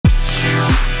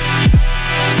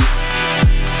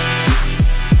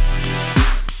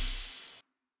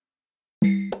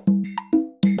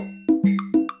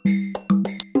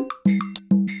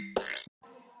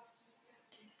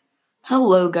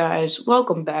Hello, guys.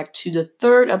 Welcome back to the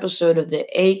third episode of the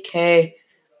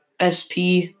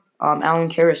AKSP Alan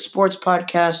Karras Sports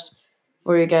Podcast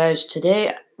for you guys.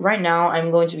 Today, right now,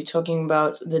 I'm going to be talking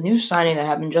about the new signing that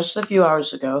happened just a few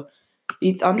hours ago.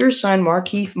 The Thunder signed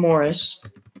Markieff Morris.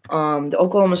 The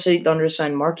Oklahoma City Thunder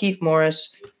signed Markieff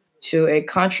Morris to a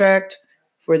contract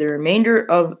for the remainder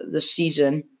of the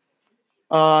season.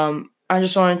 I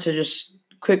just wanted to just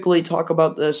quickly talk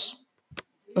about this.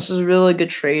 This is a really good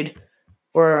trade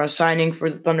or a signing for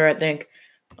the Thunder, I think.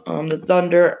 The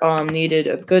Thunder needed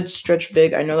a good stretch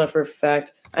big. I know that for a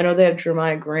fact. I know they have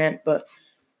Jeremiah Grant, but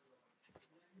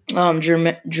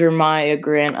Jeremiah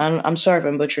Grant. I'm sorry if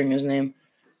I'm butchering his name,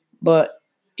 but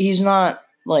he's not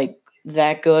like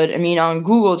that good. I mean, on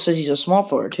Google it says he's a small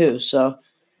forward too. So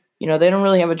they don't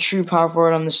really have a true power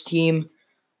forward on this team,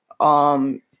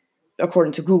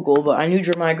 according to Google. But I knew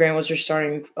Jeremiah Grant was their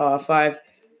starting five.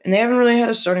 And they haven't really had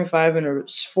a starting five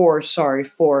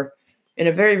four in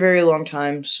a very, very long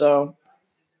time. So,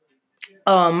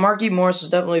 Markieff Morris is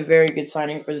definitely a very good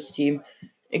signing for this team.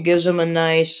 It gives them a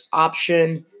nice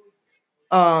option.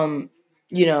 A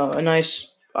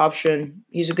nice option.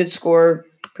 He's a good scorer,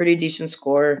 pretty decent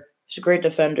scorer. He's a great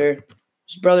defender.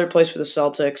 His brother plays for the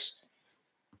Celtics.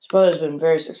 His brother's been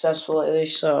very successful lately.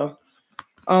 So,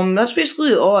 that's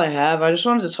basically all I have. I just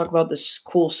wanted to talk about this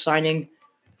cool signing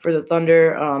for the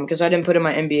Thunder, because I didn't put in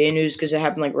my NBA news because it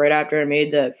happened right after I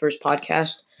made that first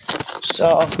podcast.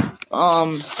 So,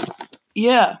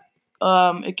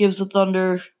 it gives the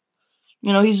Thunder,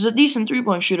 he's a decent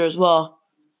 3-point shooter as well.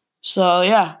 So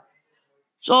yeah,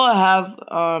 that's all I have.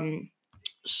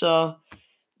 So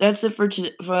that's it for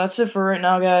today. That's it for right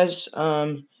now, guys.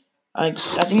 I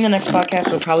think the next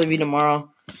podcast will probably be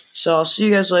tomorrow. So I'll see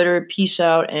you guys later. Peace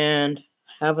out and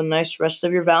have a nice rest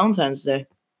of your Valentine's Day.